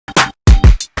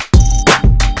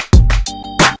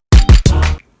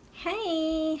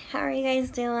how are you guys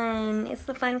doing? It's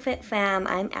the Fun Fit Fam.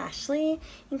 I'm Ashley,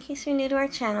 in case you're new to our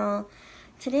channel.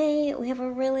 Today, we have a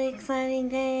really exciting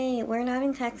day. We're not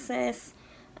in Texas,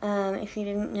 if you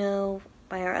didn't know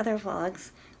by our other vlogs.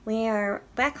 We are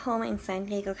back home in San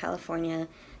Diego, California.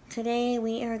 Today,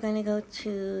 we are going to go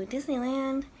to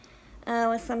Disneyland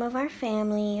with some of our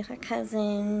family, our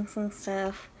cousins and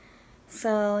stuff.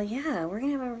 So, yeah, we're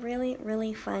going to have a really,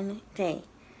 really fun day.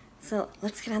 So,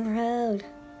 let's get on the road.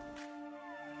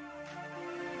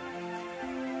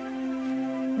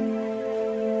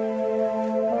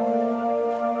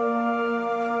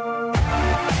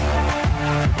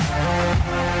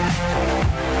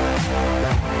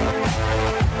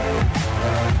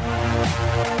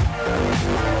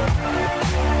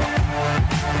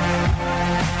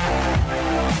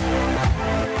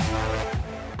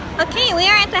 Okay, we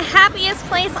are at the happiest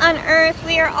place on earth.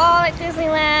 We are all at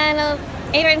Disneyland.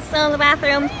 Adrian's still in the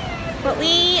bathroom. But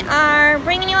we are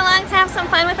bringing you along to have some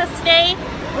fun with us today.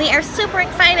 We are super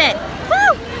excited.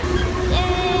 Woo!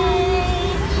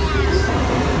 Yay!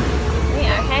 We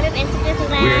are headed into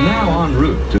Disneyland. We are now en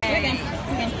route to... Okay.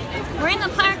 We're in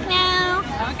the park now.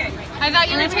 Okay. I thought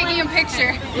you were taking a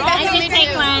picture. I did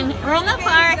take one. We're in the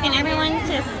park and everyone's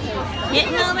just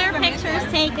getting all their pictures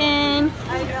taken.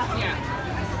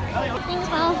 Things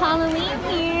all Halloween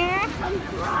here.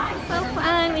 So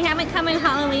fun. We haven't come in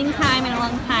Halloween time in a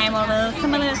long time, although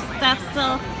some of the stuff's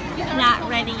still not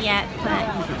ready yet, but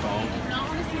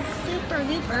super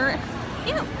duper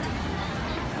cute.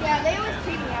 Yeah, they always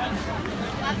creep me out.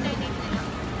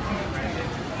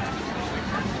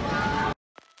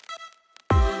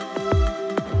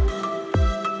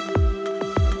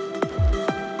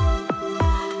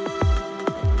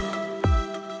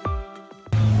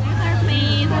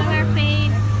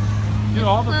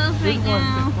 all the closed big right ones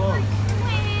now. are closed.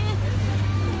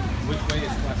 Which way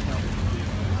is left now?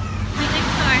 Right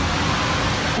next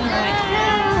door.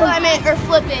 Climb it or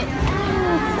flip it.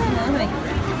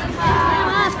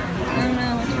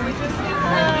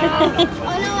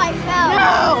 Oh no, I fell.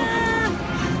 No!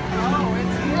 Oh,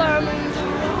 it's learning the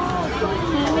rules.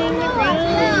 Having the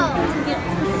room to get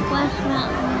to the Splash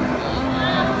Mountain.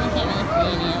 I haven't seen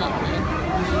any of it.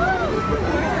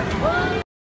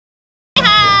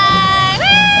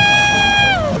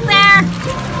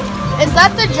 Is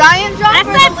that the giant jump? I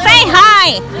said say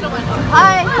hi!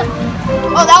 Hi.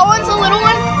 Oh, that one's a little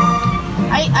one?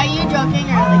 Are you joking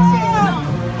or like serious?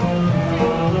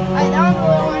 Alright, that one's a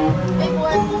little one. Big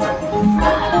one.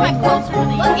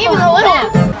 Look, even the little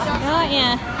one. Oh,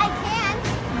 yeah. I can.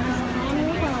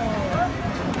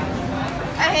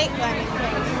 I hate climbing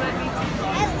things.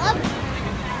 I love it.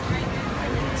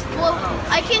 Well,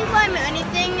 I can climb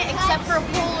anything except for a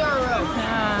pole or a rope.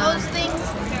 Those things.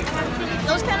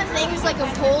 Those kind of things like a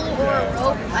pole or a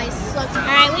rope, I suck.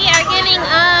 Alright, we are getting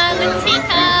on the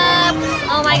teacups.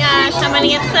 Oh my gosh, I'm gonna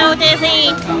get so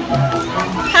dizzy.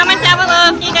 Comment down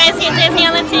below if you guys get dizzy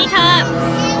on the teacups.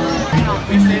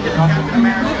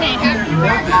 Okay.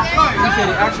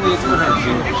 Actually, it's for her.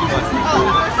 She wants to.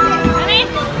 Ready?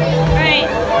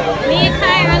 Alright. Me and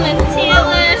Kai are on the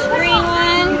tealish green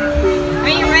one.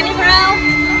 Are you ready, bro?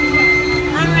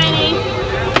 I'm ready.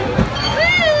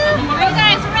 Are you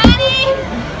guys ready?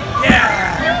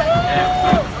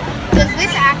 Does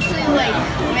this actually like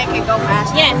make it go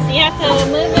faster? Yes, you have to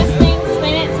move this thing,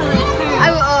 spin it so that it turns.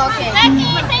 Oh, okay. Becky,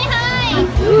 say hi!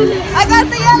 I got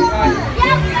the yellow one!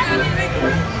 Yes!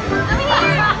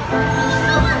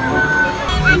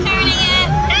 We're turning it.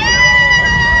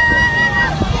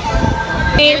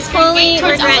 It's fully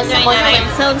regret doing that. I am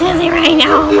so dizzy right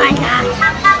now. Oh my gosh.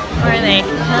 Where are they?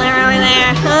 Oh, they're over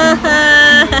there.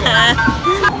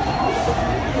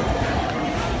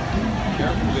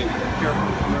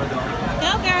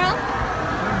 Go, girl.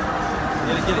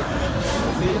 Get it.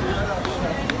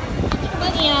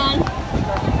 Boogie on.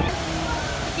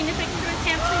 Taking a picture with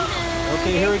Captain Hook.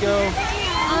 Okay, here we go.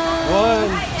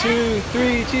 1, 2,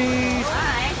 3, cheese.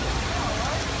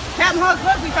 Captain Hook,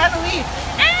 look, we found the lead.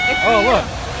 Oh, look.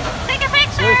 Take a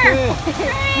picture. Okay.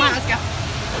 Come on, let's go.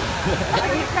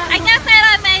 I got that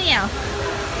on video.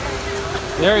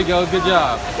 There you go. Good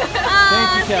job. Oh,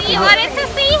 you, Captain so you Hook. wanted to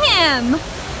see him.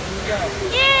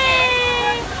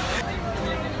 Yay!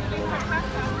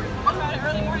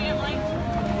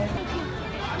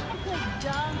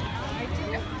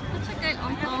 That's a good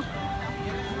uncle.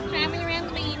 Traveling around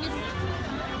the beach.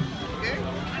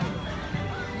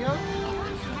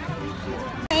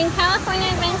 We're in California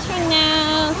Adventure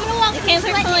now. The kids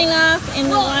are cooling off in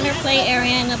the water play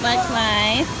area in the Bug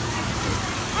Life.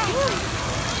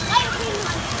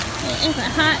 It is a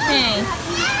hot day.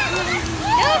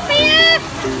 Go, Fia!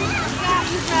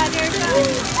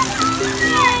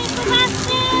 Yay,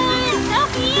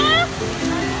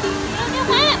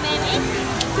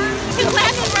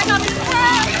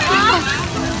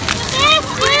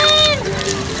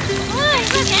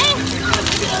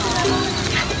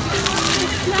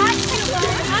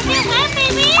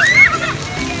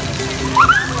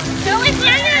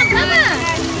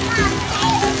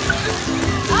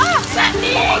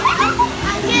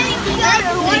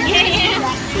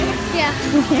 Yeah.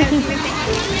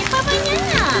 Papa,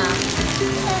 yeah.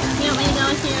 You want me to go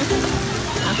with you?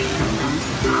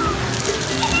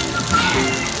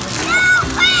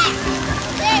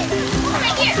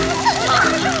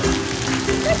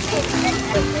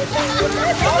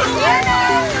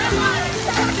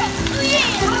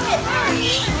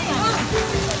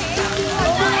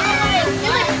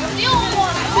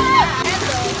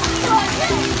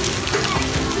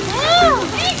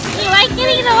 You like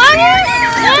getting in the water?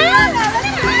 Yeah?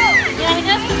 You want to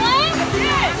go for one?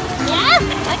 Yeah?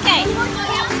 Okay.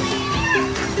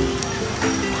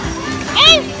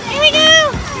 Hey, here we go!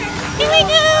 Here we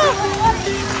go!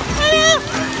 Oh no!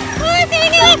 Oh, here we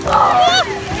go! Oh.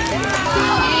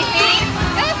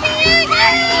 Go, Pia! Go!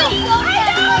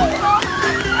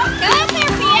 Go up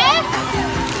there, Pia!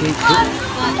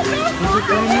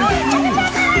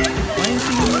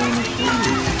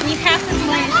 You have to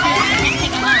wear your shoes and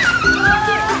take them off.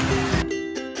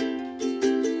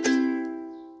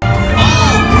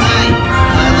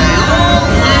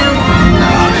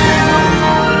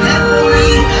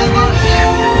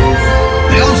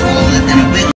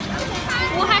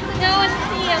 We'll have to go and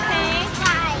see, okay?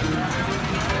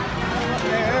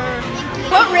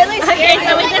 What really Okay,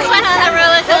 so we just went on the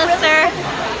roller coaster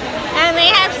and we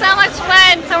had so much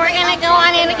fun, so we're gonna go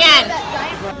on it again.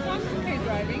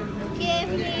 Give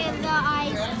me the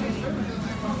ice cream.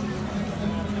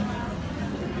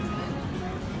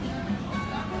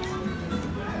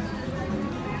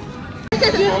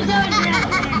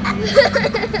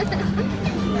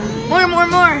 More.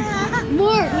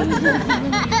 More.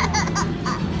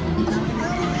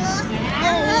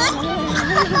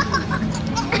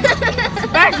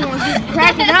 Sebastian was just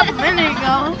cracking up a minute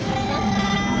ago.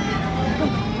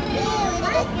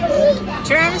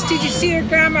 Travis, did you see your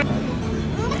grandma?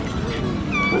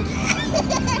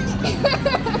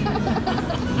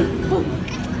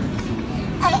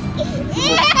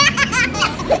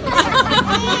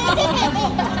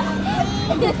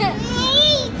 Look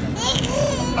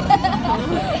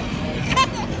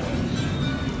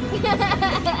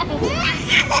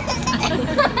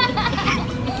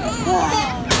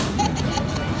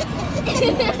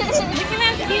at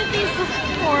how cute these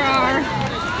four are.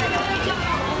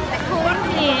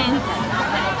 Accordions.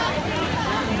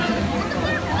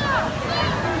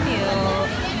 Cute.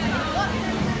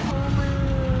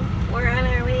 We're on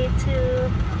our way to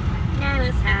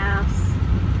Nana's house.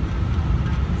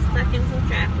 Stuck in some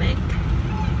traffic.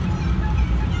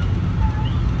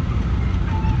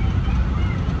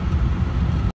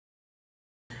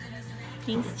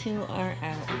 These two are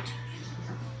out.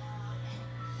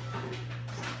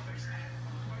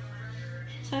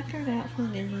 Tuckered out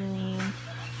from Disneyland.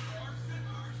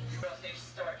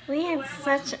 We had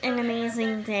such an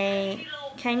amazing day.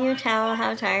 Can you tell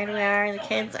how tired we are? The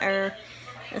kids are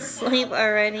asleep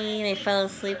already. They fell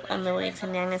asleep on the way to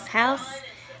Nana's house.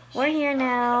 We're here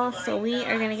now, so we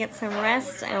are going to get some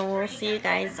rest, and we'll see you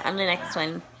guys on the next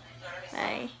one.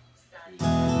 Bye.